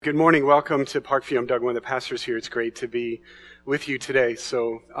Good morning. Welcome to Parkview. I'm Doug, one of the pastors here. It's great to be with you today.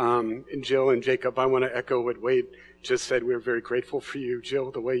 So, and Jill and Jacob, I want to echo what Wade just said. We're very grateful for you, Jill,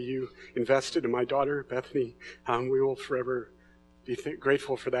 the way you invested in my daughter, Bethany. We will forever be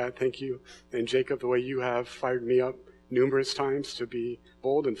grateful for that. Thank you. And Jacob, the way you have fired me up numerous times to be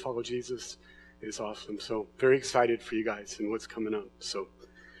bold and follow Jesus is awesome. So, very excited for you guys and what's coming up. So,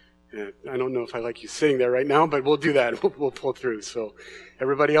 I don't know if I like you sitting there right now, but we'll do that. We'll pull through. So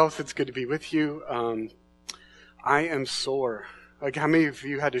everybody else, it's good to be with you. I am sore. Like, how many of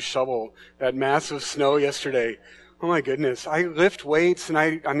you had to shovel that massive snow yesterday? Oh my goodness. I lift weights and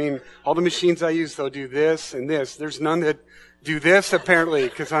I mean, all the machines I use, they'll do this and this. There's none that do this apparently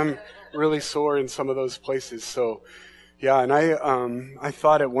because I'm really sore in some of those places. So yeah, and I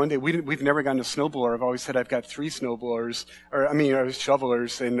thought at one day, we've never gotten a snowblower. I've always said I've got 3 snowblowers,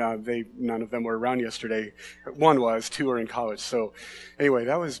 shovelers, and none of them were around yesterday. One was, 2 are in college. So anyway,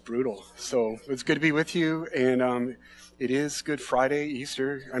 that was brutal. So it's good to be with you, and it is Good Friday,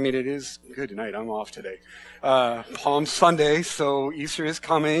 Easter. I mean, it is good night. I'm off today. Palm Sunday, so Easter is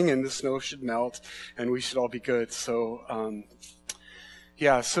coming, and the snow should melt, and we should all be good. So,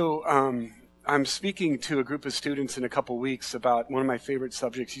 I'm speaking to a group of students in a couple weeks about one of my favorite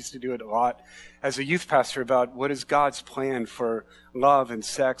subjects. I used to do it a lot as a youth pastor about what is God's plan for love and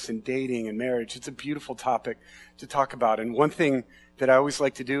sex and dating and marriage. It's a beautiful topic to talk about. And one thing that I always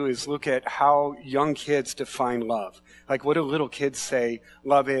like to do is look at how young kids define love. Like, what do little kids say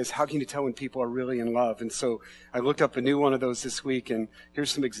love is? How can you tell when people are really in love? And so I looked up a new one of those this week, and here's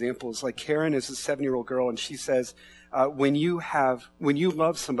some examples. Like, Karen is a 7-year-old girl, and she says, when you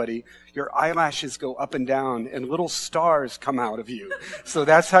love somebody, your eyelashes go up and down and little stars come out of you. So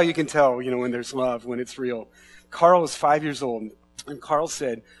that's how you can tell, when there's love, when it's real. Carl is 5 years old, and Carl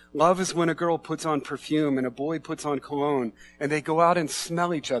said, love is when a girl puts on perfume and a boy puts on cologne and they go out and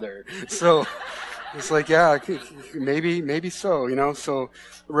smell each other. So it's like, yeah, maybe so, So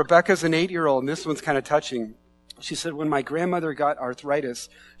Rebecca's an 8-year-old, and this one's kind of touching. She said, when my grandmother got arthritis,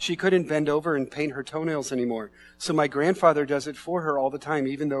 she couldn't bend over and paint her toenails anymore. So my grandfather does it for her all the time,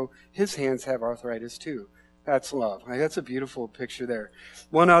 even though his hands have arthritis too. That's love. That's a beautiful picture there.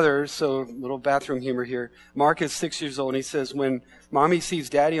 One other, so little bathroom humor here. Mark is 6 years old, and he says, when mommy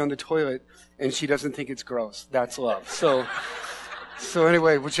sees daddy on the toilet and she doesn't think it's gross, that's love. So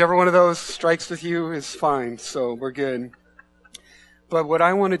anyway, whichever one of those strikes with you is fine. So we're good. But what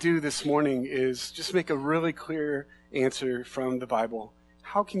I want to do this morning is just make a really clear answer from the Bible.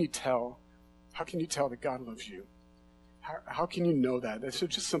 How can you tell? How can you tell that God loves you? How can you know that? That's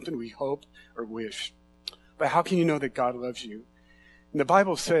just something we hope or wish. But how can you know that God loves you? And the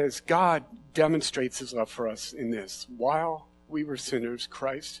Bible says God demonstrates his love for us in this. While we were sinners,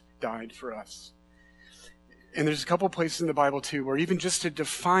 Christ died for us. And there's a couple places in the Bible, too, where even just to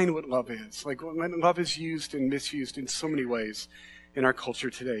define what love is, like when love is used and misused in so many ways in our culture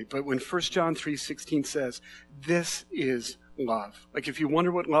today. But when 1 John 3:16 says, this is love. Like, if you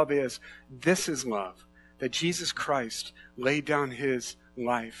wonder what love is, this is love. That Jesus Christ laid down his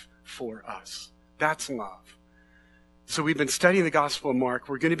life for us. That's love. So we've been studying the Gospel of Mark.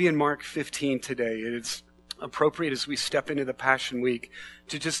 We're going to be in Mark 15 today. And it's appropriate as we step into the Passion Week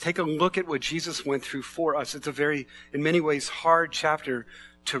to just take a look at what Jesus went through for us. It's a very, in many ways, hard chapter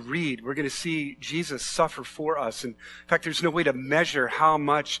to read. We're going to see Jesus suffer for us. And in fact, there's no way to measure how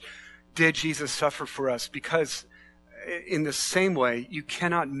much did Jesus suffer for us, because in the same way, you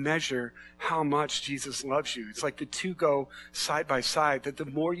cannot measure how much Jesus loves you. It's like the two go side by side, that the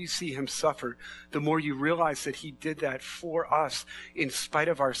more you see him suffer, the more you realize that he did that for us in spite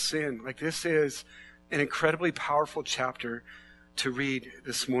of our sin. Like, this is an incredibly powerful chapter to read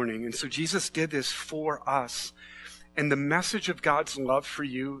this morning. And so Jesus did this for us. And the message of God's love for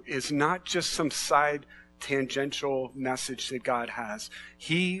you is not just some side tangential message that God has.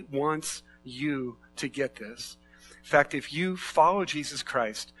 He wants you to get this. In fact, if you follow Jesus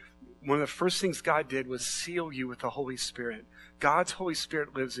Christ, one of the first things God did was seal you with the Holy Spirit. God's Holy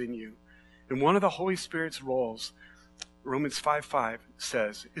Spirit lives in you. And one of the Holy Spirit's roles, Romans 5:5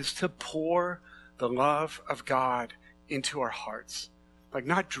 says, is to pour the love of God into our hearts. Like,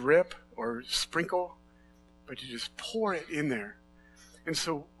 not drip or sprinkle, but you just pour it in there. And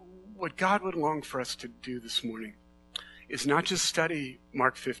so what God would long for us to do this morning is not just study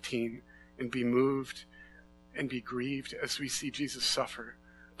Mark 15 and be moved and be grieved as we see Jesus suffer,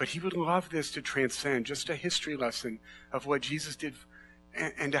 but he would love this to transcend just a history lesson of what Jesus did,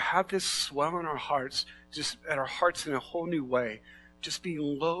 and to have this swell in our hearts, just at our hearts in a whole new way, just be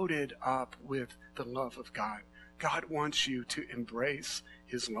loaded up with the love of God. God wants you to embrace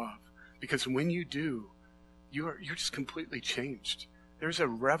his love, because when you do, you're just completely changed. There's a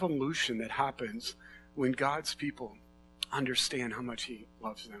revolution that happens when God's people understand how much he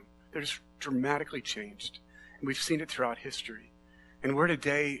loves them. They're just dramatically changed. And we've seen it throughout history. And we're in a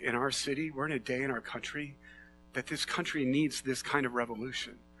day in our city, we're in a day in our country that this country needs this kind of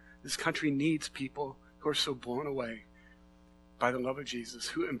revolution. This country needs people who are so blown away by the love of Jesus,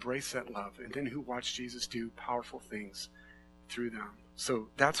 who embrace that love, and then who watch Jesus do powerful things through them. So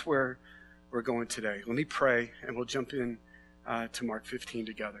that's where we're going today. Let me pray, and we'll jump in to Mark 15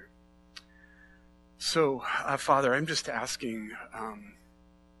 together. So, Father, I'm just asking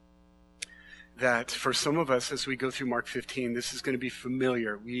that for some of us, as we go through Mark 15, this is going to be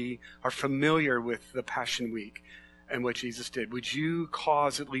familiar. We are familiar with the Passion Week and what Jesus did. Would you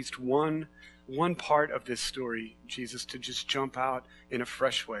cause at least one part of this story, Jesus, to just jump out in a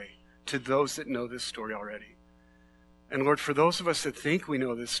fresh way to those that know this story already? And Lord, for those of us that think we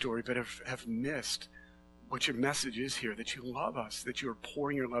know this story but have missed what your message is here, that you love us, that you are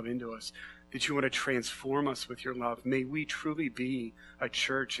pouring your love into us, that you want to transform us with your love, may we truly be a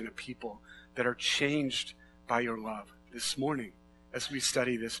church and a people that are changed by your love this morning as we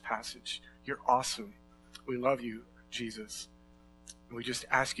study this passage. You're awesome. We love you, Jesus. And we just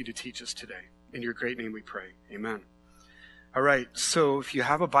ask you to teach us today. In your great name we pray. Amen. All right, so if you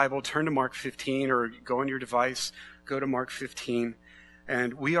have a Bible, turn to Mark 15 or go on your device, go to Mark 15.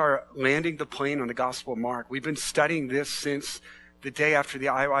 And we are landing the plane on the Gospel of Mark. We've been studying this since the day after the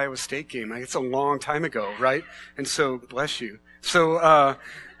Iowa State game. Like, it's a long time ago, right? And so, bless you. So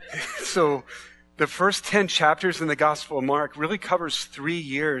the first 10 chapters in the Gospel of Mark really covers 3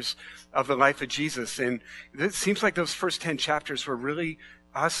 years of the life of Jesus. And it seems like those first 10 chapters were really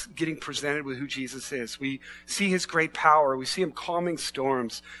us getting presented with who Jesus is. We see his great power. We see him calming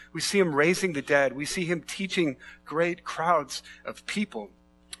storms. We see him raising the dead. We see him teaching great crowds of people.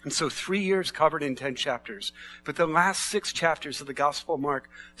 And so 3 years covered in 10 chapters. But the last 6 chapters of the Gospel of Mark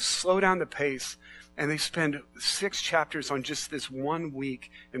slow down the pace, and they spend 6 chapters on just this 1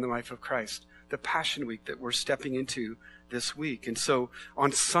 week in the life of Christ, the Passion Week that we're stepping into this week. And so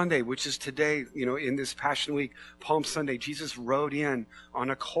on Sunday, which is today, in this Passion Week, Palm Sunday, Jesus rode in on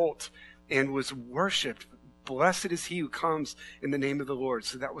a colt and was worshiped. Blessed is he who comes in the name of the Lord.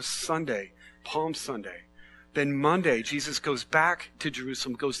 So that was Sunday, Palm Sunday. Then Monday, Jesus goes back to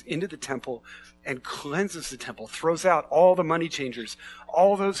Jerusalem, goes into the temple and cleanses the temple, throws out all the money changers,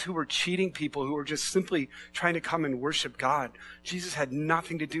 all those who were cheating people, who were just simply trying to come and worship God. Jesus had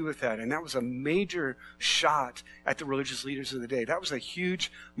nothing to do with that. And that was a major shot at the religious leaders of the day. That was a huge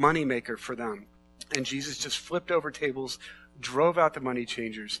moneymaker for them. And Jesus just flipped over tables, drove out the money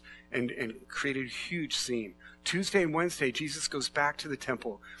changers, and created a huge scene. Tuesday and Wednesday, Jesus goes back to the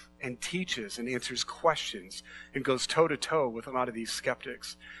temple and teaches and answers questions and goes toe-to-toe with a lot of these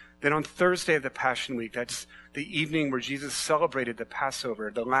skeptics. Then on Thursday of the Passion Week, that's the evening where Jesus celebrated the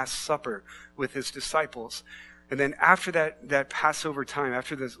Passover, the Last Supper with his disciples. And then after that Passover time,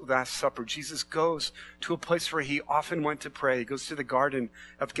 after the Last Supper, Jesus goes to a place where he often went to pray. He goes to the Garden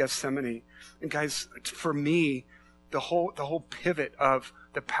of Gethsemane. And guys, for me, the whole pivot of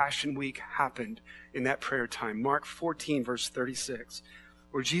the Passion Week happened in that prayer time. Mark 14, verse 36,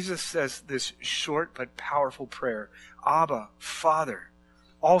 where Jesus says this short but powerful prayer, Abba, Father,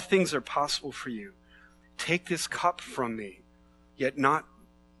 all things are possible for you. Take this cup from me, yet not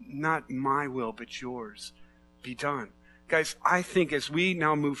my will, but yours be done. Guys, I think as we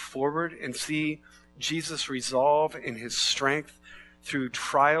now move forward and see Jesus' resolve and his strength through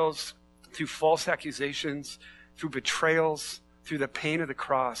trials, through false accusations, through betrayals, through the pain of the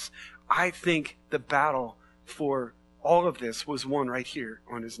cross, I think the battle for all of this was won right here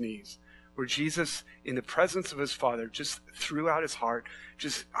on his knees, where Jesus, in the presence of his Father, just threw out his heart.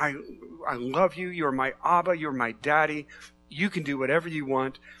 Just, I love you. You're my Abba. You're my daddy. You can do whatever you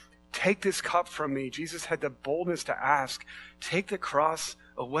want. Take this cup from me. Jesus had the boldness to ask, take the cross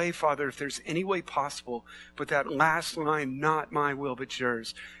away, Father, if there's any way possible. But that last line, not my will, but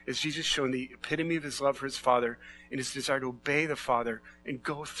yours, is Jesus showing the epitome of his love for his Father and his desire to obey the Father and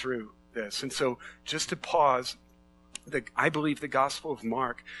go through this. And so just to pause, I believe the Gospel of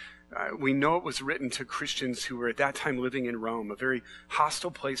Mark, we know it was written to Christians who were at that time living in Rome, a very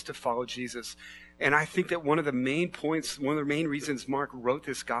hostile place to follow Jesus. And I think that one of the main reasons Mark wrote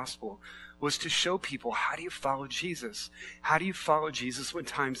this gospel was to show people, how do you follow Jesus? How do you follow Jesus when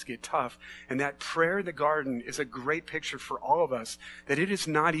times get tough? And that prayer in the garden is a great picture for all of us, that it is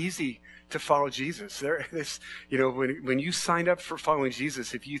not easy to follow Jesus. When you signed up for following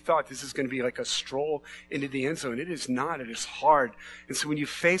Jesus, if you thought this is going to be like a stroll into the end zone, it is not. It is hard. And so when you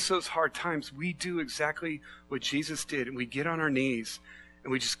face those hard times, we do exactly what Jesus did, and we get on our knees,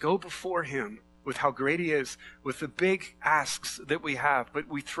 and we just go before him with how great he is, with the big asks that we have, but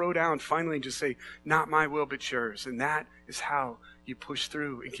we throw down finally and just say, not my will, but yours. And that is how you push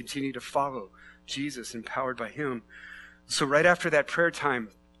through and continue to follow Jesus, empowered by him. So right after that prayer time,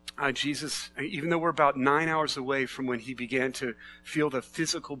 Jesus, even though we're about 9 hours away from when he began to feel the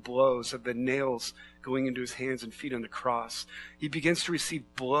physical blows of the nails going into his hands and feet on the cross, he begins to receive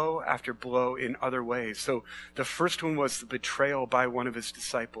blow after blow in other ways. So the first one was the betrayal by one of his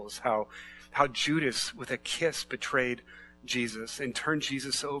disciples, how Judas, with a kiss, betrayed Jesus and turned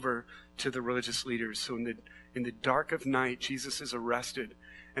Jesus over to the religious leaders. So in the dark of night, Jesus is arrested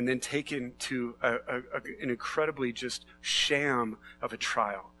and then taken to an incredibly just sham of a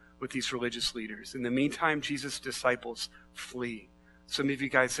trial with these religious leaders. In the meantime, Jesus' disciples flee. Some of you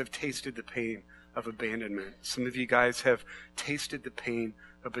guys have tasted the pain of abandonment. Some of you guys have tasted the pain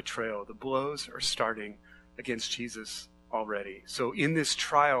of betrayal. The blows are starting against Jesus already. So in this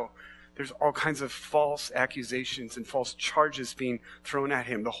trial, there's all kinds of false accusations and false charges being thrown at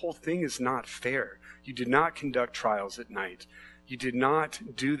him. The whole thing is not fair. You did not conduct trials at night. You did not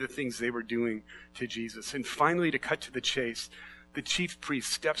do the things they were doing to Jesus. And finally, to cut to the chase, the chief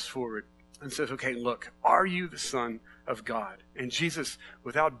priest steps forward and says, okay, look, are you the Son of God? And Jesus,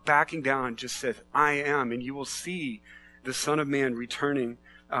 without backing down, just says, I am, and you will see the Son of Man returning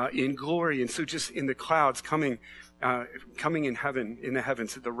in glory. And so just in the clouds coming in heaven, in the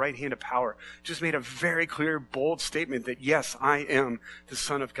heavens, at the right hand of power, just made a very clear, bold statement that, yes, I am the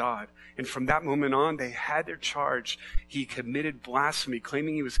Son of God. And from that moment on, they had their charge. He committed blasphemy,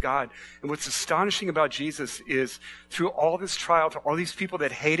 claiming he was God. And what's astonishing about Jesus is through all this trial, to all these people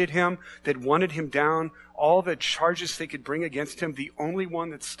that hated him, that wanted him down, all the charges they could bring against him, the only one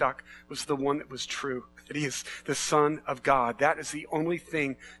that stuck was the one that was true, that he is the Son of God. That is the only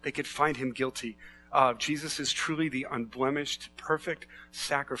thing they could find him guilty. Jesus is truly the unblemished, perfect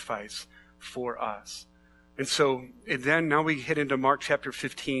sacrifice for us. And so then now we hit into Mark chapter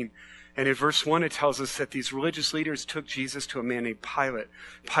 15. And in verse 1, it tells us that these religious leaders took Jesus to a man named Pilate.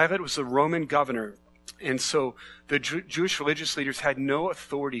 Pilate was the Roman governor. And so the Jewish religious leaders had no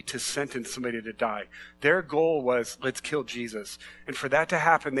authority to sentence somebody to die. Their goal was, let's kill Jesus. And for that to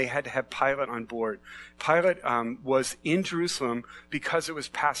happen, they had to have Pilate on board. Pilate was in Jerusalem because it was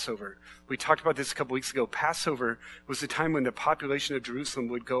Passover. We talked about this a couple weeks ago. Passover was the time when the population of Jerusalem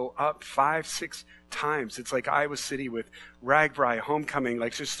would go up 5-6 times. It's like Iowa City with Ragbri, Homecoming,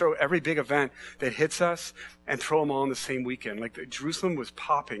 like just throw every big event that hits us and throw them all in the same weekend. Like Jerusalem was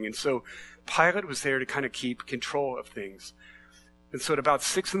popping. And so Pilate was there to kind of keep control of things. And so at about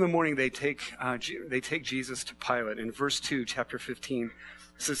 6 a.m, they take Jesus to Pilate. In verse 2, chapter 15, it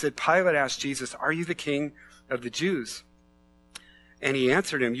says that Pilate asked Jesus, are you the king of the Jews? And he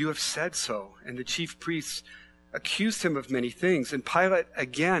answered him, you have said so. And the chief priests accused him of many things. And Pilate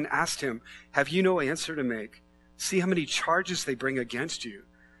again asked him, have you no answer to make? See how many charges they bring against you.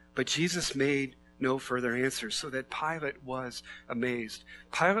 But Jesus made no further answer, so that Pilate was amazed.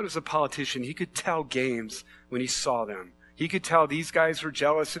 Pilate was a politician. He could tell games when he saw them. He could tell these guys were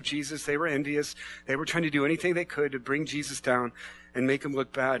jealous of Jesus. They were envious. They were trying to do anything they could to bring Jesus down and make him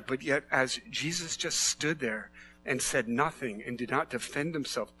look bad. But yet, as Jesus just stood there and said nothing and did not defend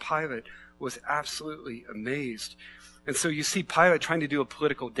himself, Pilate was absolutely amazed. And so you see Pilate trying to do a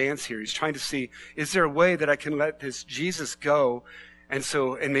political dance here. He's trying to see, is there a way that I can let this Jesus go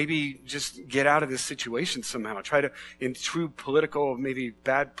and maybe just get out of this situation somehow? Try to, in true political, maybe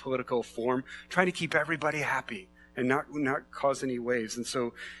bad political form, trying to keep everybody happy and not cause any waves. And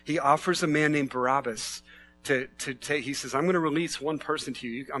so he offers a man named Barabbas to take. He says, I'm going to release one person to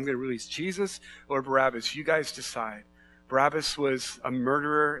you. I'm going to release Jesus or Barabbas. You guys decide. Barabbas was a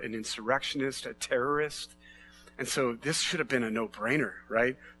murderer, an insurrectionist, a terrorist. And so this should have been a no-brainer,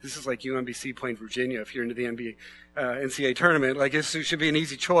 right? This is like UMBC playing Virginia if you're into the NCAA tournament. Like, it should be an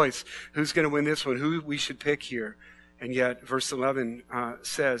easy choice. Who's going to win this one? Who we should pick here? And yet, verse 11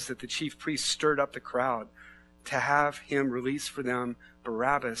 says that the chief priest stirred up the crowd to have him release for them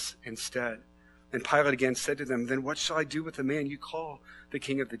Barabbas instead. And Pilate again said to them, then what shall I do with the man you call the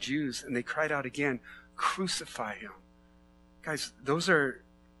king of the Jews? And they cried out again, crucify him. Guys, those are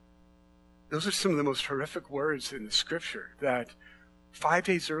some of the most horrific words in the scripture, that 5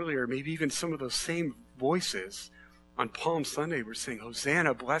 days earlier, maybe even some of those same voices on Palm Sunday were saying,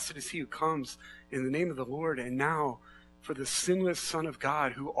 Hosanna, blessed is he who comes in the name of the Lord. And now for the sinless Son of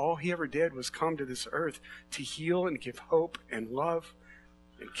God, who all he ever did was come to this earth to heal and give hope and love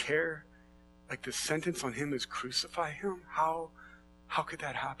and care, like the sentence on him is crucify him. How could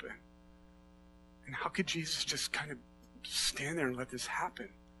that happen? And how could Jesus just kind of stand there and let this happen?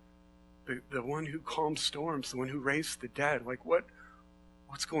 The one who calmed storms, the one who raised the dead. Like,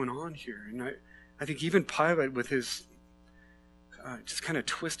 what's going on here? And I think even Pilate, with his just kind of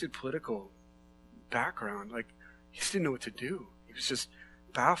twisted political background, like, he just didn't know what to do. He was just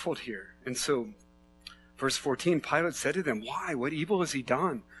baffled here. And so, verse 14, Pilate said to them, "Why? What evil has he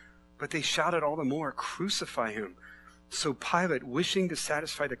done?" But they shouted all the more, "Crucify him." So Pilate, wishing to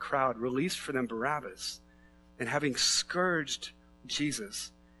satisfy the crowd, released for them Barabbas, and having scourged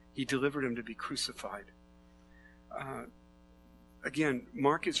Jesus, he delivered him to be crucified. Again,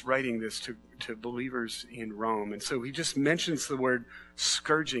 Mark is writing this to believers in Rome, and so he just mentions the word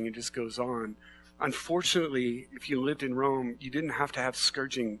scourging and just goes on. Unfortunately, if you lived in Rome, you didn't have to have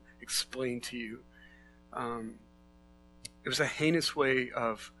scourging explained to you. It was a heinous way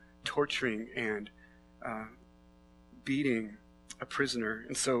of torturing and beating a prisoner.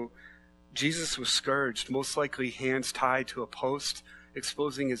 And so Jesus was scourged, most likely hands tied to a post,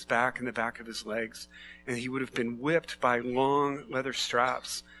 exposing his back and the back of his legs. And he would have been whipped by long leather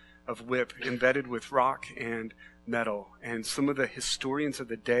straps of whip embedded with rock and metal. And some of the historians of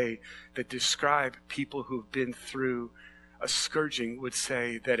the day that describe people who've been through a scourging would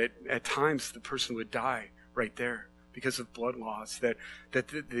say that at times the person would die right there because of blood loss, that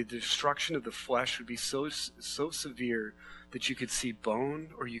the destruction of the flesh would be so severe that you could see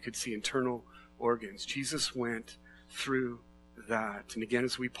bone or you could see internal organs. Jesus went through that. And again,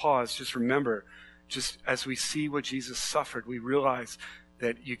 as we pause, just remember, just as we see what Jesus suffered, we realize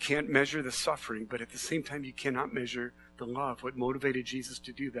that you can't measure the suffering, but at the same time, you cannot measure the love. What motivated Jesus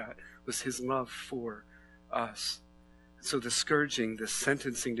to do that was his love for us. So the scourging, the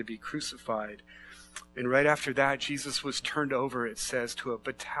sentencing to be crucified. And right after that, Jesus was turned over, it says, to a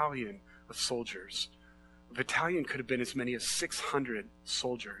battalion of soldiers. A battalion could have been as many as 600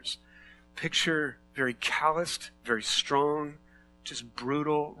 soldiers. Picture very calloused, very strong, just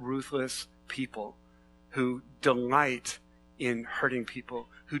brutal, ruthless people who delight in hurting people,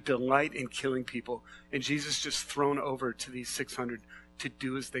 who delight in killing people. And Jesus just thrown over to these 600 to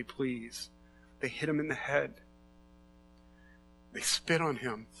do as they please. They hit him in the head. They spit on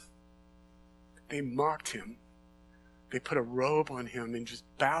him. They mocked him. They put a robe on him and just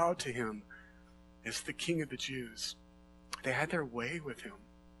bowed to him as the King of the Jews. They had their way with him.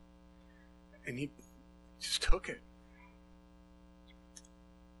 And he just took it.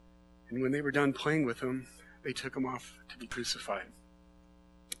 And when they were done playing with him, they took him off to be crucified.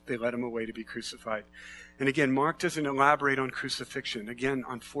 They led him away to be crucified. And again, Mark doesn't elaborate on crucifixion. Again,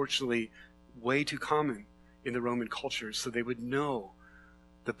 unfortunately, way too common in the Roman culture, so they would know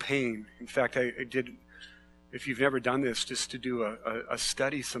the pain. In fact, I did, if you've never done this, just to do a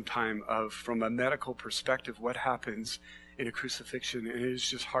study sometime of, from a medical perspective, what happens in a crucifixion. And it is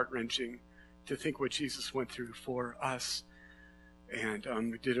just heart-wrenching to think what Jesus went through for us. And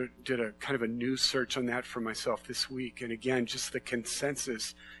did a kind of a news search on that for myself this week. And again, just the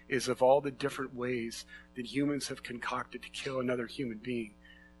consensus is of all the different ways that humans have concocted to kill another human being,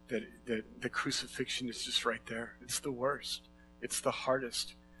 that the crucifixion is just right there. It's the worst. It's the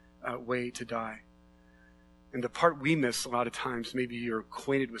hardest way to die. And the part we miss a lot of times, maybe you're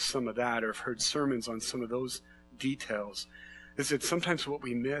acquainted with some of that or have heard sermons on some of those details, is that sometimes what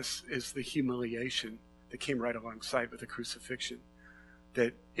we miss is the humiliation that came right alongside with the crucifixion.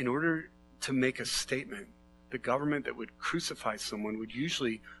 That in order to make a statement, the government that would crucify someone would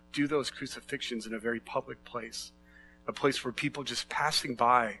usually do those crucifixions in a very public place, a place where people just passing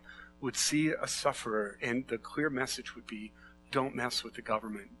by would see a sufferer, and the clear message would be, don't mess with the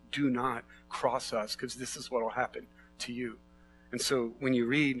government. Do not cross us, because this is what will happen to you. And so when you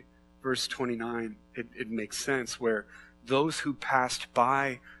read verse 29, it makes sense, where those who passed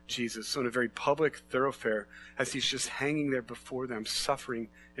by Jesus on a very public thoroughfare, as he's just hanging there before them, suffering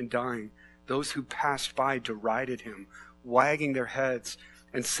and dying, those who passed by derided him, wagging their heads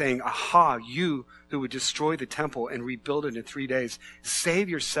and saying, "Aha, you who would destroy the temple and rebuild it in 3 days, save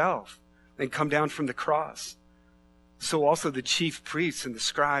yourself and come down from the cross." So also the chief priests and the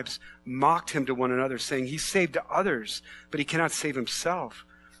scribes mocked him to one another, saying, "He saved others, but he cannot save himself.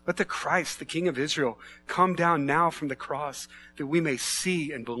 Let the Christ, the King of Israel, come down now from the cross, that we may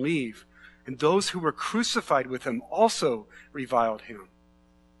see and believe." And those who were crucified with him also reviled him.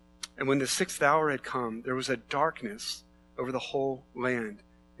 And when the 6th hour had come, there was a darkness over the whole land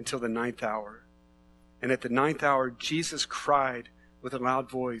until the 9th hour. And at the 9th hour, Jesus cried with a loud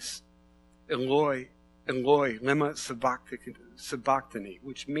voice, "Eloi, Eloi, lema sabachthani,"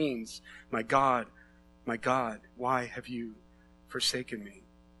 which means, my God, why have you forsaken me?"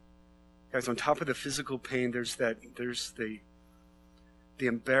 Guys, on top of the physical pain, there's the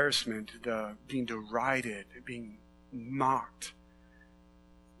embarrassment, the being derided, being mocked.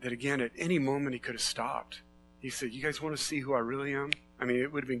 That again, at any moment he could have stopped. He said, "You guys want to see who I really am?" I mean,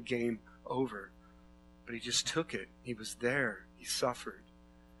 it would have been game over. but he just took it. He was there. He suffered.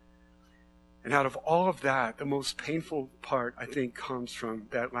 And out of all of that, the most painful part, I think, comes from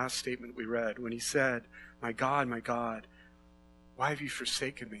that last statement we read when he said, my God, why have you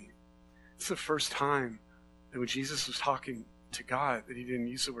forsaken me? It's the first time that when Jesus was talking to God that he didn't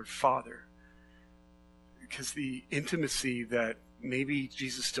use the word Father. Because the intimacy that maybe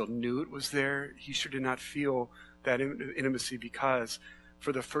Jesus still knew it was there, he sure did not feel that intimacy because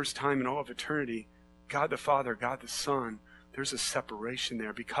for the first time in all of eternity, God the Father, God the Son, there's a separation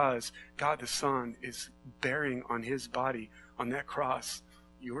there because God the Son is bearing on his body on that cross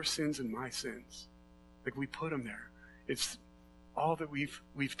your sins and my sins. Like we put him there. It's all that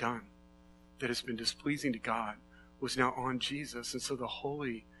we've done that has been displeasing to God was now on Jesus. And so the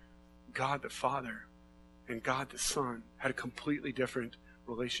holy God the Father and God the Son had a completely different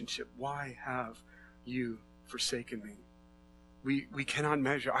relationship. Why have you forsaken me? We cannot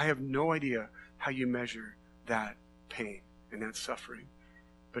measure. I have no idea how you measure that pain and that suffering.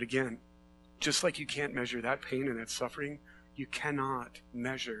 But again, just like you can't measure that pain and that suffering, you cannot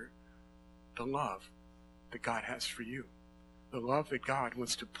measure the love that God has for you. The love that God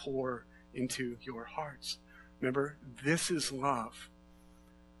wants to pour into your hearts. Remember, this is love.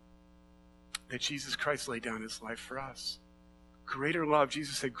 That Jesus Christ laid down his life for us. Greater love,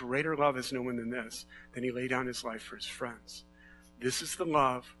 Jesus said, greater love is no one than this, than he laid down his life for his friends. This is the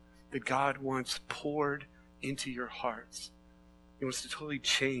love that God wants poured into your hearts. He wants to totally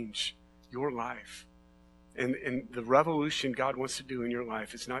change your life. And the revolution God wants to do in your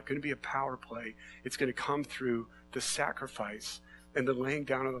life is not going to be a power play. It's going to come through the sacrifice and the laying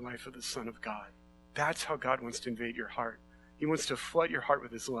down of the life of the Son of God. That's how God wants to invade your heart. He wants to flood your heart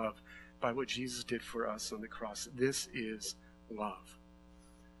with his love by what Jesus did for us on the cross. This is love.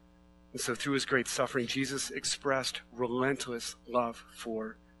 And so through his great suffering, Jesus expressed relentless love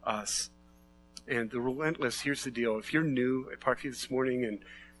for us. And the relentless, here's the deal. If you're new at Parkview this morning and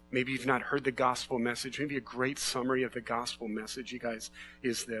maybe you've not heard the gospel message, maybe a great summary of the gospel message, you guys,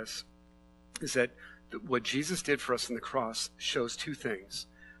 is this, is that what Jesus did for us on the cross shows two things.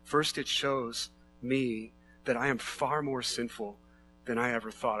 First, it shows me that I am far more sinful than I ever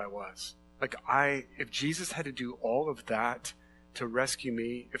thought I was. If Jesus had to do all of that to rescue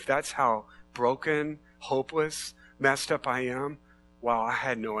me, if that's how broken, hopeless, messed up I am, wow, I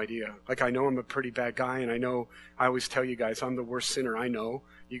had no idea. I know I'm a pretty bad guy, and I always tell you guys, I'm the worst sinner I know.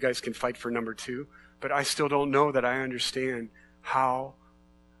 You guys can fight for number 2, but I still don't know that I understand how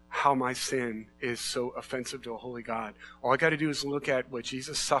my sin is so offensive to a holy God. All I got to do is look at what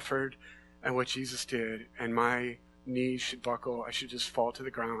Jesus suffered and what Jesus did, and my knees should buckle. I should just fall to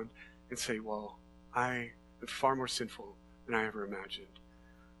the ground and say, well, I am far more sinful than I ever imagined.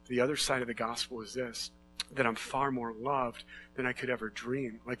 The other side of the gospel is this, that I'm far more loved than I could ever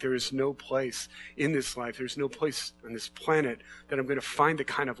dream. There is no place in this life, there's no place on this planet that I'm going to find the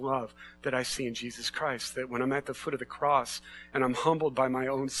kind of love that I see in Jesus Christ. That when I'm at the foot of the cross and I'm humbled by my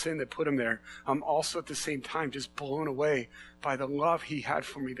own sin that put him there, I'm also at the same time just blown away by the love he had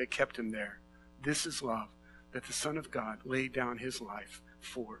for me that kept him there. This is love, that the Son of God laid down his life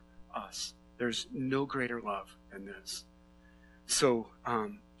for us. There's no greater love than this. So,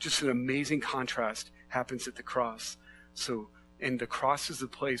 just an amazing contrast happens at the cross. And the cross is the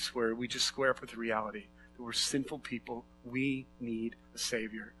place where we just square up with the reality that we're sinful people. We need a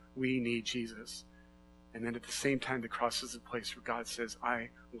Savior. We need Jesus. And then at the same time, the cross is the place where God says, I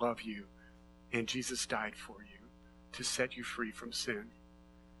love you, and Jesus died for you to set you free from sin.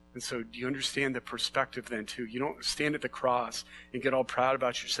 And so do you understand the perspective then too? You don't stand at the cross and get all proud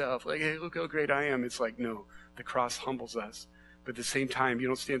about yourself. Hey, look how great I am. It's no, the cross humbles us. But at the same time, you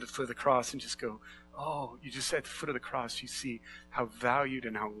don't stand at the foot of the cross and just go, oh, you just at the foot of the cross, you see how valued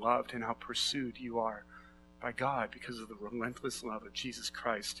and how loved and how pursued you are by God because of the relentless love of Jesus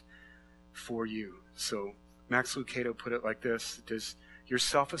Christ for you. So Max Lucado put it like this: does your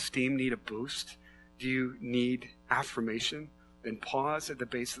self-esteem need a boost? Do you need affirmation? Then pause at the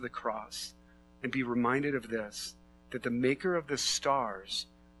base of the cross and be reminded of this, that the maker of the stars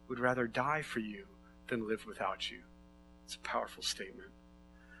would rather die for you than live without you. It's a powerful statement.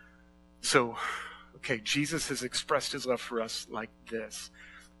 So, okay, Jesus has expressed his love for us like this.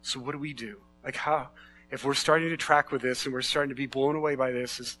 So what do we do? How, if we're starting to track with this and we're starting to be blown away by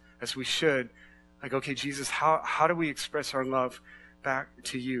this as we should, okay, Jesus, how do we express our love back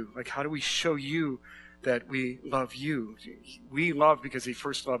to you? How do we show you that we love you? We love because he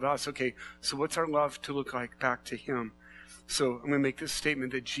first loved us. Okay, so what's our love to look like back to him? So I'm going to make this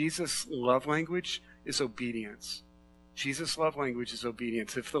statement that Jesus' love language is obedience. Jesus' love language is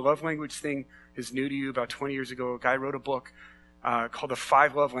obedience. If the love language thing is new to you, about 20 years ago, a guy wrote a book called the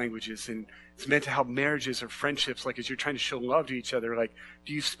 5 love languages. And it's meant to help marriages or friendships, like as you're trying to show love to each other, like,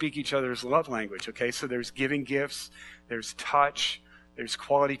 do you speak each other's love language? Okay, so there's giving gifts, there's touch, there's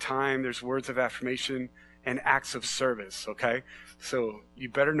quality time, there's words of affirmation, and acts of service, okay? So you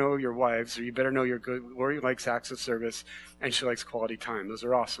better know your wives, or you better know your good. Lori likes acts of service, and she likes quality time. Those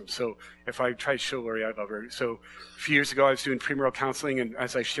are awesome. So if I try to show Lori, I love her. So a few years ago, I was doing premarital counseling, and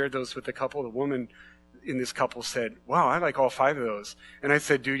as I shared those with the couple, the woman in this couple said, "Wow, I like all 5 of those." And I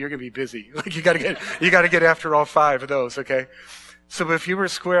said, "Dude, you're gonna be busy. Like you gotta get after all 5 of those, okay?" So if you were to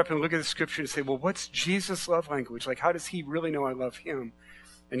square up and look at the scripture and say, well, what's Jesus' love language? Like, how does he really know I love him?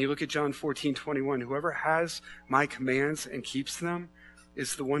 And you look at John 14:21, whoever has my commands and keeps them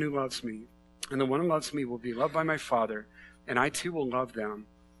is the one who loves me. And the one who loves me will be loved by my Father, and I too will love them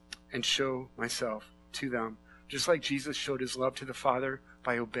and show myself to them. Just like Jesus showed his love to the Father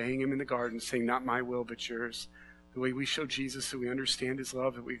by obeying him in the garden, saying, not my will, but yours. The way we show Jesus that we understand his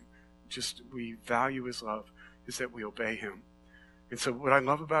love, that we value his love, is that we obey him. And so what I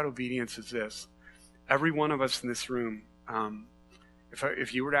love about obedience is this. Every one of us in this room,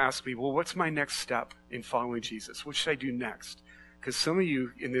 if you were to ask me, well, what's my next step in following Jesus? What should I do next? Because some of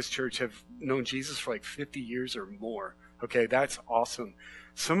you in this church have known Jesus for like 50 years or more. Okay, that's awesome.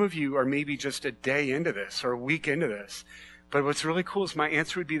 Some of you are maybe just a day into this or a week into this. But what's really cool is my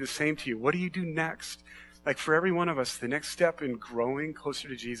answer would be the same to you. What do you do next? Like for every one of us, the next step in growing closer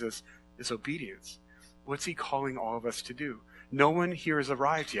to Jesus is obedience. What's he calling all of us to do? No one here has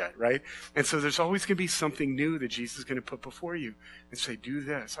arrived yet, right? And so there's always going to be something new that Jesus is going to put before you and say, do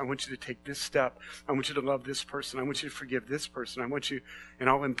this. I want you to take this step. I want you to love this person. I want you to forgive this person. I want you, and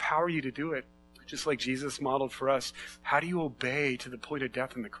I'll empower you to do it, just like Jesus modeled for us. How do you obey to the point of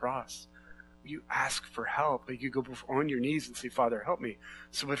death on the cross? You ask for help. Like you go on your knees and say, Father, help me.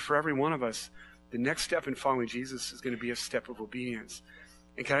 So, but for every one of us, the next step in following Jesus is going to be a step of obedience.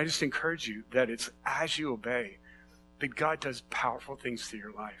 And can I just encourage you that it's as you obey that God does powerful things through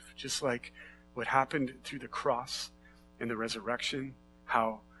your life. Just like what happened through the cross and the resurrection,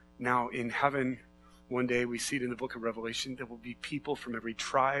 how now in heaven, one day we see it in the book of Revelation, there will be people from every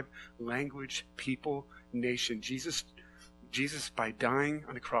tribe, language, people, nation. Jesus, by dying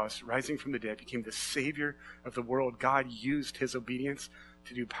on the cross, rising from the dead, became the Savior of the world. God used his obedience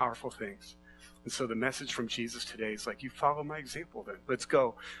to do powerful things. And so the message from Jesus today is like, you follow my example then. Let's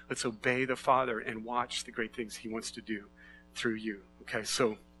go. Let's obey the Father and watch the great things he wants to do through you. Okay,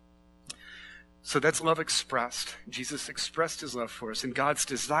 so that's love expressed. Jesus expressed his love for us. And God's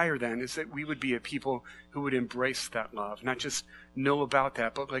desire then is that we would be a people who would embrace that love. Not just know about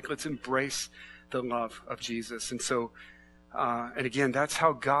that, but like let's embrace the love of Jesus. And so, and again, that's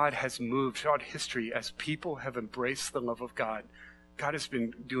how God has moved throughout history as people have embraced the love of God. God has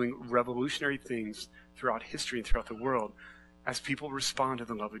been doing revolutionary things throughout history and throughout the world as people respond to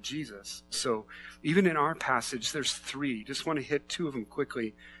the love of Jesus. So even in our passage, there's 3. Just want to hit 2 of them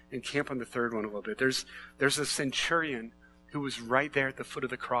quickly and camp on the third one a little bit. There's a centurion who was right there at the foot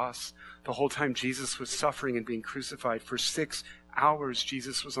of the cross the whole time Jesus was suffering and being crucified. For 6 hours,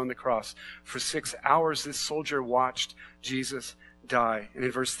 Jesus was on the cross. For 6 hours, this soldier watched Jesus die. And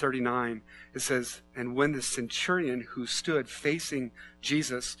in verse 39, it says, and when the centurion who stood facing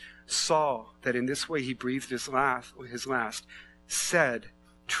Jesus saw that in this way he breathed his last, said,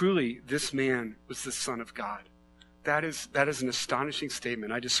 truly, this man was the Son of God. That is an astonishing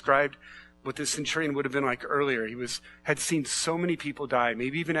statement. I described what this centurion would have been like earlier. He had seen so many people die,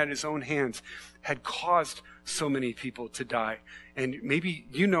 maybe even at his own hands, had caused so many people to die. And maybe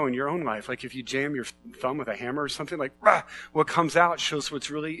you know in your own life, like if you jam your thumb with a hammer or something, like what comes out shows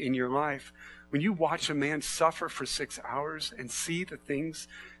what's really in your life. When you watch a man suffer for 6 hours and see the things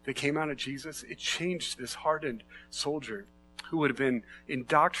that came out of Jesus, it changed this hardened soldier who would have been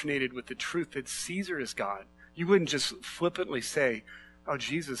indoctrinated with the truth that Caesar is God. You wouldn't just flippantly say, oh,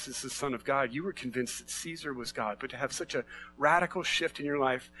 Jesus is the Son of God. You were convinced that Caesar was God. But to have such a radical shift in your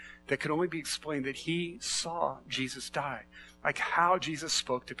life that could only be explained that he saw Jesus die. Like how Jesus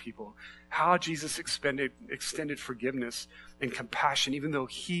spoke to people, how Jesus extended forgiveness and compassion, even though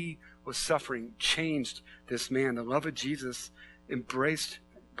he was suffering, changed this man. The love of Jesus embraced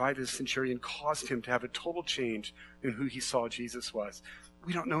by this centurion caused him to have a total change in who he saw Jesus was.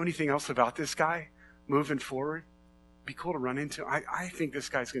 We don't know anything else about this guy moving forward. Be cool to run into. I think this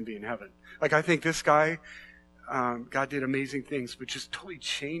guy's going to be in heaven. Like I think this guy, God did amazing things, but just totally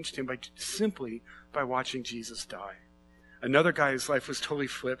changed him simply by watching Jesus die. Another guy whose life was totally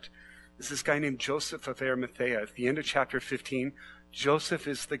flipped is this guy named Joseph of Arimathea. At the end of chapter 15, Joseph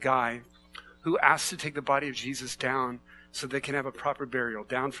is the guy who asked to take the body of Jesus down so they can have a proper burial,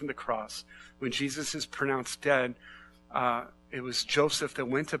 down from the cross. When Jesus is pronounced dead, It was Joseph that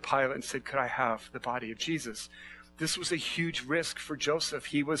went to Pilate and said, could I have the body of Jesus? This was a huge risk for Joseph.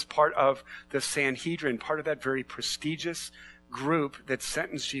 He was part of the Sanhedrin, part of that very prestigious group that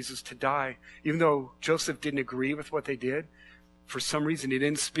sentenced Jesus to die. Even though Joseph didn't agree with what they did, for some reason he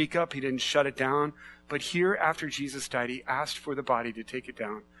didn't speak up, he didn't shut it down. But here, after Jesus died, he asked for the body to take it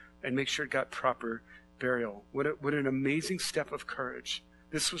down and make sure it got proper burial. What an amazing step of courage.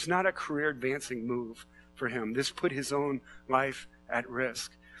 This was not a career-advancing move for him. This put his own life at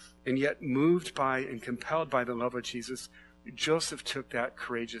risk. And yet, moved by and compelled by the love of Jesus, Joseph took that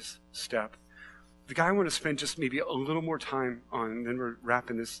courageous step. The guy I want to spend just maybe a little more time on, and then we're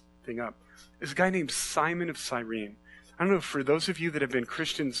wrapping this thing up, is a guy named Simon of Cyrene. I don't know, for those of you that have been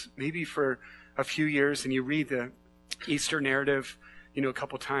Christians maybe for a few years and you read the Easter narrative, a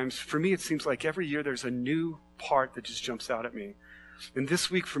couple times, for me it seems like every year there's a new part that just jumps out at me. And this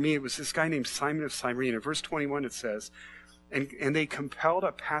week for me it was this guy named Simon of Cyrene. In verse 21 it says, And they compelled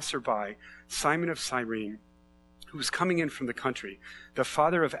a passerby, Simon of Cyrene, who was coming in from the country, the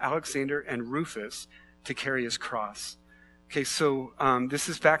father of Alexander and Rufus, to carry his cross. Okay, so this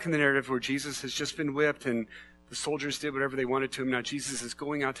is back in the narrative where Jesus has just been whipped and the soldiers did whatever they wanted to him. Now Jesus is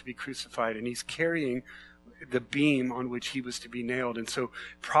going out to be crucified and he's carrying the beam on which he was to be nailed. And so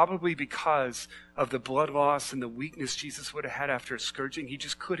probably because of the blood loss and the weakness Jesus would have had after a scourging, he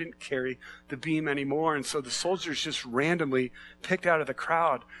just couldn't carry the beam anymore. And so the soldiers just randomly picked out of the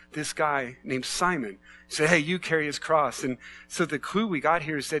crowd this guy named Simon. Said, hey, you carry his cross. And so the clue we got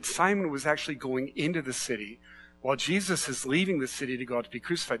here is that Simon was actually going into the city while Jesus is leaving the city to go out to be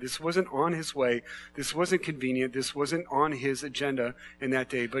crucified. This wasn't on his way. This wasn't convenient. This wasn't on his agenda in that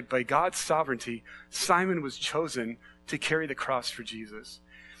day. But by God's sovereignty, Simon was chosen to carry the cross for Jesus.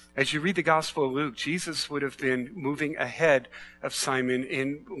 As you read the Gospel of Luke, Jesus would have been moving ahead of Simon.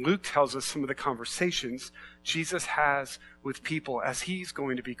 And Luke tells us some of the conversations Jesus has with people as he's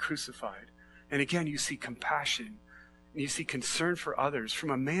going to be crucified. And again, you see compassion and you see concern for others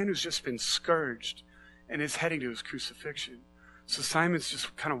from a man who's just been scourged and is heading to his crucifixion. So Simon's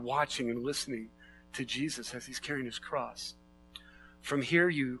just kind of watching and listening to Jesus as he's carrying his cross. From here,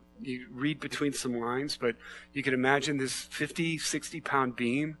 you read between some lines, but you can imagine this 50, 60-pound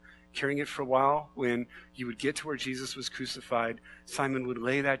beam, carrying it for a while. When you would get to where Jesus was crucified, Simon would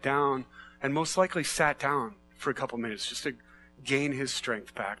lay that down and most likely sat down for a couple minutes just to gain his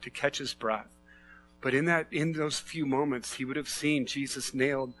strength back, to catch his breath. But in those few moments, he would have seen Jesus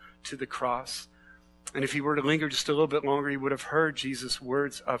nailed to the cross. And if he were to linger just a little bit longer, he would have heard Jesus'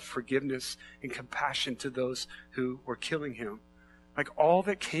 words of forgiveness and compassion to those who were killing him. Like all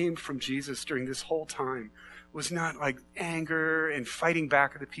that came from Jesus during this whole time was not like anger and fighting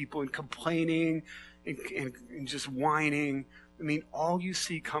back at the people and complaining and just whining. I mean, all you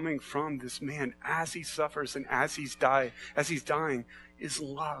see coming from this man as he suffers and as he's dying is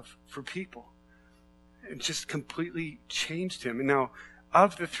love for people. It just completely changed him. And now,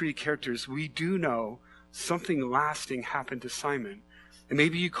 of the three characters, we do know something lasting happened to Simon. And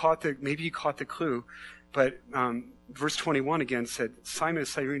maybe you caught the clue, but verse 21 again said, Simon of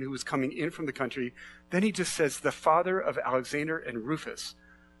Cyrene, who was coming in from the country. Then he just says, the father of Alexander and Rufus.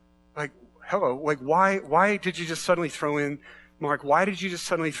 Like, hello, like why did you just suddenly throw in, Mark, why did you just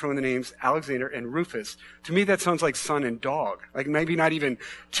suddenly throw in the names Alexander and Rufus? To me, that sounds like son and dog. Like maybe not even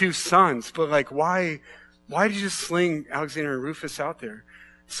two sons, but like why did you just sling Alexander and Rufus out there?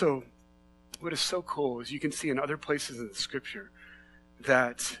 So what is so cool is you can see in other places in the scripture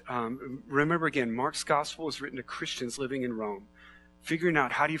that, remember again, Mark's gospel is written to Christians living in Rome, figuring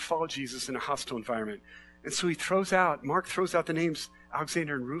out how do you follow Jesus in a hostile environment. And so Mark throws out the names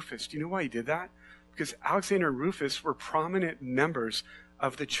Alexander and Rufus. Do you know why he did that? Because Alexander and Rufus were prominent members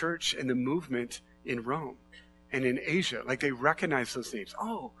of the church and the movement in Rome and in Asia. Like they recognized those names.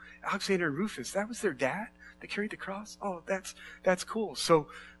 Oh, Alexander and Rufus, that was their dad? They carried the cross? Oh, that's cool. So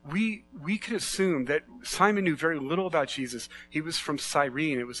we could assume that Simon knew very little about Jesus. He was from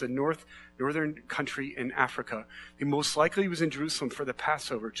Cyrene. It was a northern country in Africa. He most likely was in Jerusalem for the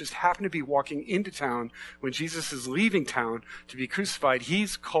Passover. Just happened to be walking into town when Jesus is leaving town to be crucified.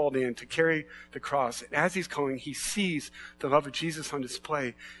 He's called in to carry the cross. And as he's calling, he sees the love of Jesus on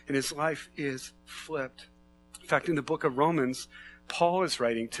display, and his life is flipped. In fact, in the book of Romans, Paul is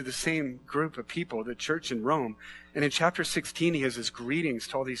writing to the same group of people, the church in Rome. And in chapter 16, he has his greetings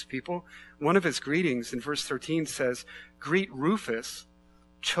to all these people. One of his greetings in verse 13 says, greet Rufus,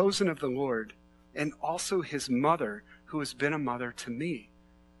 chosen of the Lord, and also his mother, who has been a mother to me.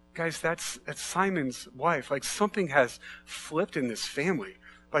 Guys, that's Simon's wife. Like something has flipped in this family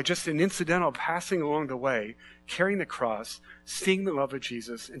by just an incidental passing along the way, carrying the cross, seeing the love of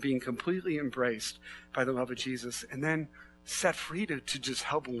Jesus, and being completely embraced by the love of Jesus. And then set free to just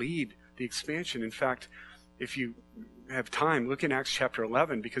help lead the expansion. In fact, if you have time, look in Acts chapter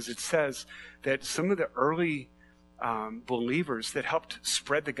 11, because it says that some of the early believers that helped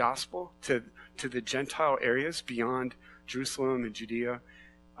spread the gospel to the Gentile areas beyond Jerusalem and Judea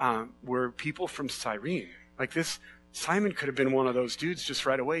were people from Cyrene. Like this, Simon could have been one of those dudes just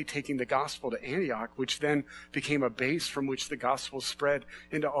right away taking the gospel to Antioch, which then became a base from which the gospel spread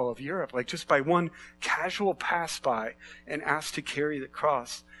into all of Europe. Like just by one casual pass by and asked to carry the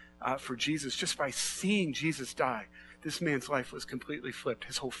cross for Jesus, just by seeing Jesus die, this man's life was completely flipped.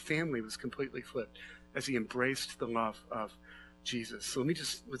 His whole family was completely flipped as he embraced the love of Jesus. So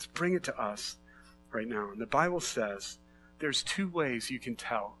let's bring it to us right now. And the Bible says there's two ways you can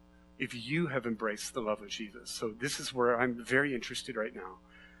tell if you have embraced the love of Jesus. So this is where I'm very interested right now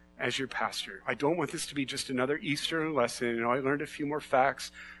as your pastor. I don't want this to be just another Easter lesson. I learned a few more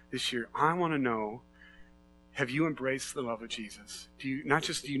facts this year. I want to know, have you embraced the love of Jesus? Not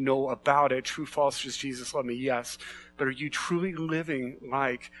just do you know about it, true, false, just Jesus love me, yes, but are you truly living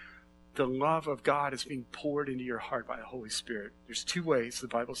like the love of God is being poured into your heart by the Holy Spirit? There's two ways, the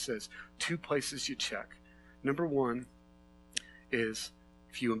Bible says, two places you check. Number one is,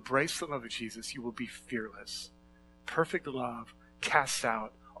 if you embrace the love of Jesus, you will be fearless. Perfect love casts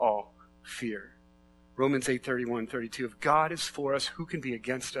out all fear. Romans 8:31-32, if God is for us, who can be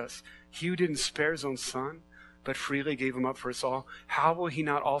against us? He who didn't spare his own son, but freely gave him up for us all, how will he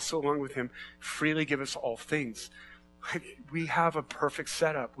not also, along with him, freely give us all things? We have a perfect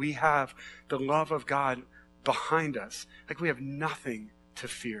setup. We have the love of God behind us. Like we have nothing to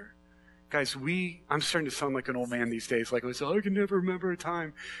fear. Guys, I'm starting to sound like an old man these days. Like I say, I can never remember a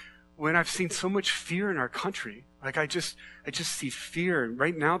time when I've seen so much fear in our country. Like I just see fear.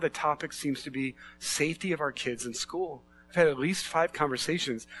 Right now the topic seems to be safety of our kids in school. I've had at least 5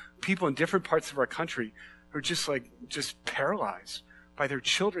 conversations. People in different parts of our country are just paralyzed by their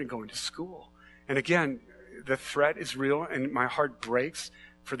children going to school. And again, the threat is real, and my heart breaks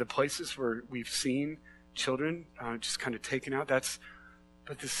for the places where we've seen children just kind of taken out.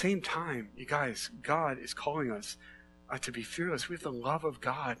 But at the same time, you guys, God is calling us to be fearless. We have the love of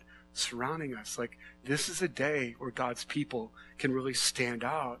God surrounding us. Like this is a day where God's people can really stand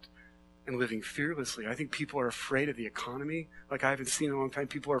out and living fearlessly. I think people are afraid of the economy like I haven't seen in a long time.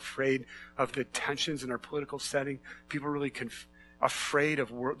 People are afraid of the tensions in our political setting. People are really afraid of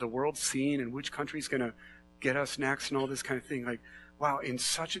the world scene and which country's going to get us next and all this kind of thing. Like, wow, in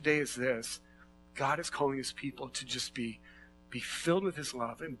such a day as this, God is calling his people to just be filled with his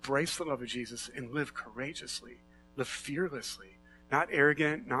love, embrace the love of Jesus, and live courageously, live fearlessly, not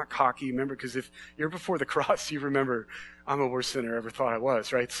arrogant, not cocky. Remember, because if you're before the cross, you remember, I'm a worse sinner I ever thought I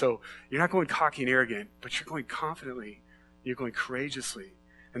was, right? So you're not going cocky and arrogant, but you're going confidently, you're going courageously.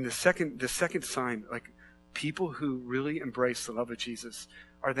 And the second sign, like people who really embrace the love of Jesus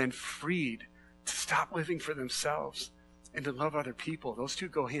are then freed to stop living for themselves and to love other people. Those two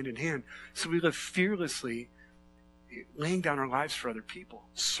go hand in hand. So we live fearlessly, laying down our lives for other people,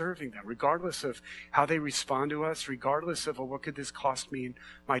 serving them, regardless of how they respond to us, regardless of, what could this cost me in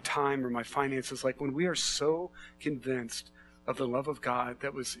my time or my finances? Like when we are so convinced of the love of God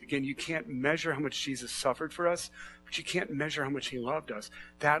that was, again, you can't measure how much Jesus suffered for us, but you can't measure how much he loved us.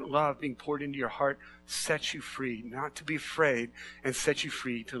 That love being poured into your heart sets you free, not to be afraid, and sets you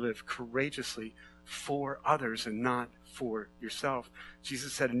free to live courageously for others and not for yourself.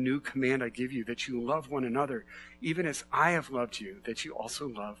 Jesus said, a new command I give you, that you love one another, even as I have loved you, that you also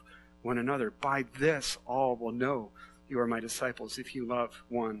love one another. By this all will know you are my disciples, if you love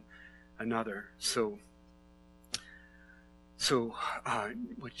one another. So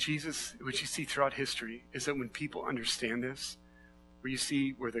what you see throughout history is that when people understand this, where you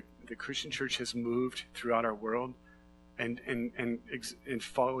see where the Christian church has moved throughout our world, and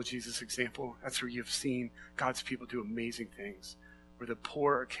follow Jesus' example, that's where you've seen God's people do amazing things, where the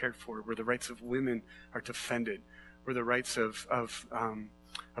poor are cared for, where the rights of women are defended, where the rights of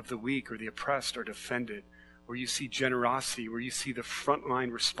the weak or the oppressed are defended, where you see generosity, where you see the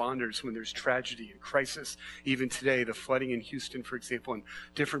frontline responders when there's tragedy and crisis. Even today, the flooding in Houston, for example, and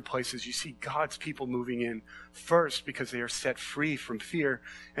different places, you see God's people moving in first because they are set free from fear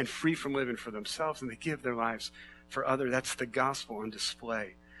and free from living for themselves, and they give their lives for others. That's the gospel on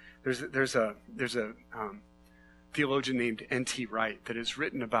display. There's a theologian named N.T. Wright that has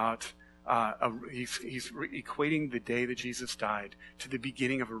written about he's equating the day that Jesus died to the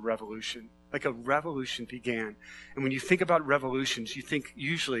beginning of a revolution. Like a revolution began. And when you think about revolutions, you think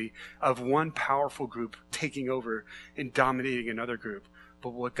usually of one powerful group taking over and dominating another group. But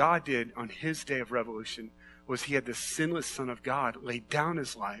what God did on his day of revolution was he had the sinless Son of God lay down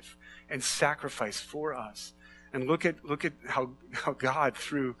his life and sacrifice for us. And look at how God,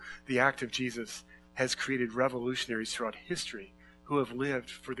 through the act of Jesus, has created revolutionaries throughout history who have lived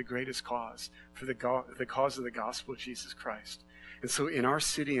for the greatest cause, for the cause of the gospel of Jesus Christ. And so in our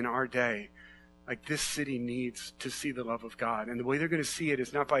city, in our day, like this city needs to see the love of God. And the way they're going to see it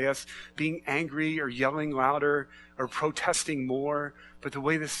is not by us being angry or yelling louder or protesting more, but the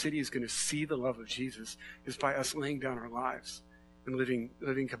way this city is going to see the love of Jesus is by us laying down our lives and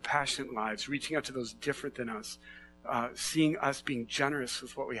living compassionate lives, reaching out to those different than us, seeing us being generous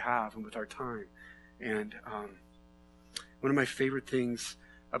with what we have and with our time. And one of my favorite things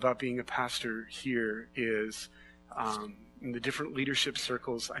about being a pastor here is in the different leadership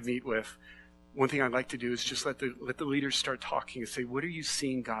circles I meet with, one thing I like to do is just let the leaders start talking and say, what are you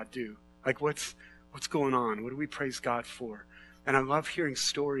seeing God do? Like what's going on? What do we praise God for? And I love hearing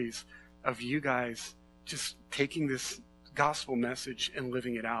stories of you guys just taking this gospel message and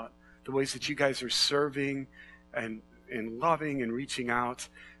living it out. The ways that you guys are serving and loving and reaching out.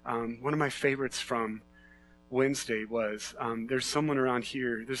 One of my favorites from Wednesday was there's someone around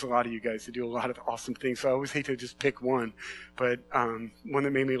here. There's a lot of you guys that do a lot of awesome things, so I always hate to just pick one. But one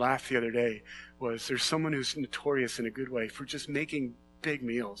that made me laugh the other day was there's someone who's notorious in a good way for just making big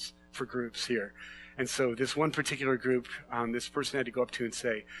meals for groups here. And so this one particular group, this person had to go up to and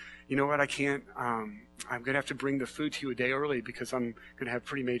say, you know what, I can't, I'm going to have to bring the food to you a day early because I'm going to have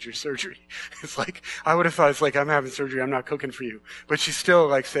pretty major surgery. It's like, I would have thought, it's like, I'm having surgery, I'm not cooking for you. But she still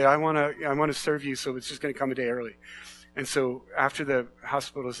like say, I want to serve you, so it's just going to come a day early. And so after the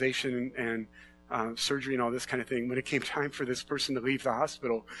hospitalization and surgery and all this kind of thing, when it came time for this person to leave the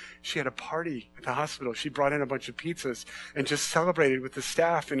hospital, she had a party at the hospital. She brought in a bunch of pizzas and just celebrated with the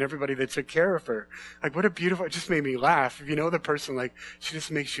staff and everybody that took care of her. Like, what a beautiful, it just made me laugh. If you know the person, like, she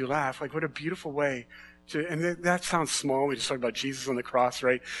just makes you laugh. Like, what a beautiful way to, and that sounds small. We just talked about Jesus on the cross,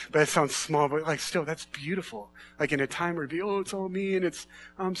 right? But that sounds small, but like, still, that's beautiful. Like, in a time where it'd be, oh, it's all me and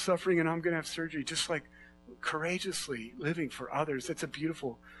I'm suffering and I'm going to have surgery. Just like courageously living for others. That's a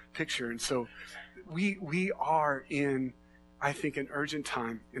beautiful picture. And so we are in, I think, an urgent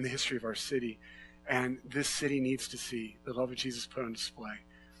time in the history of our city, and this city needs to see the love of Jesus put on display.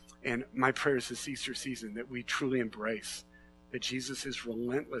 And my prayer is this Easter season that we truly embrace that Jesus is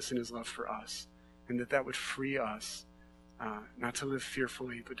relentless in his love for us, and that would free us not to live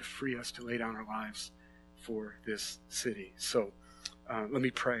fearfully, but to free us to lay down our lives for this city. So let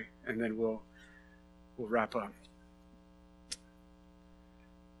me pray, and then we'll wrap up.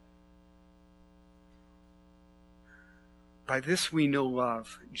 By this we know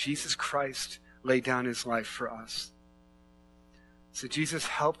love. Jesus Christ laid down his life for us. So Jesus,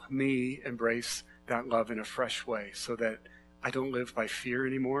 help me embrace that love in a fresh way so that I don't live by fear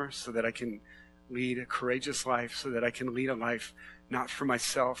anymore, so that I can lead a courageous life, so that I can lead a life not for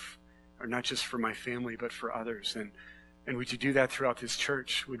myself or not just for my family, but for others. And would you do that throughout this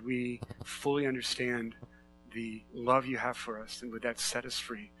church? Would we fully understand the love you have for us, and would that set us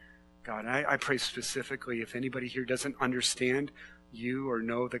free? God, I pray specifically if anybody here doesn't understand you or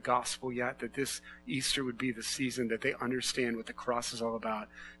know the gospel yet, that this Easter would be the season that they understand what the cross is all about.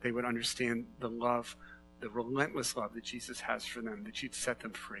 They would understand the love, the relentless love that Jesus has for them, that you'd set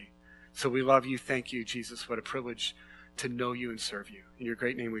them free. So we love you. Thank you, Jesus. What a privilege to know you and serve you. In your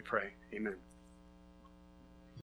great name we pray. Amen.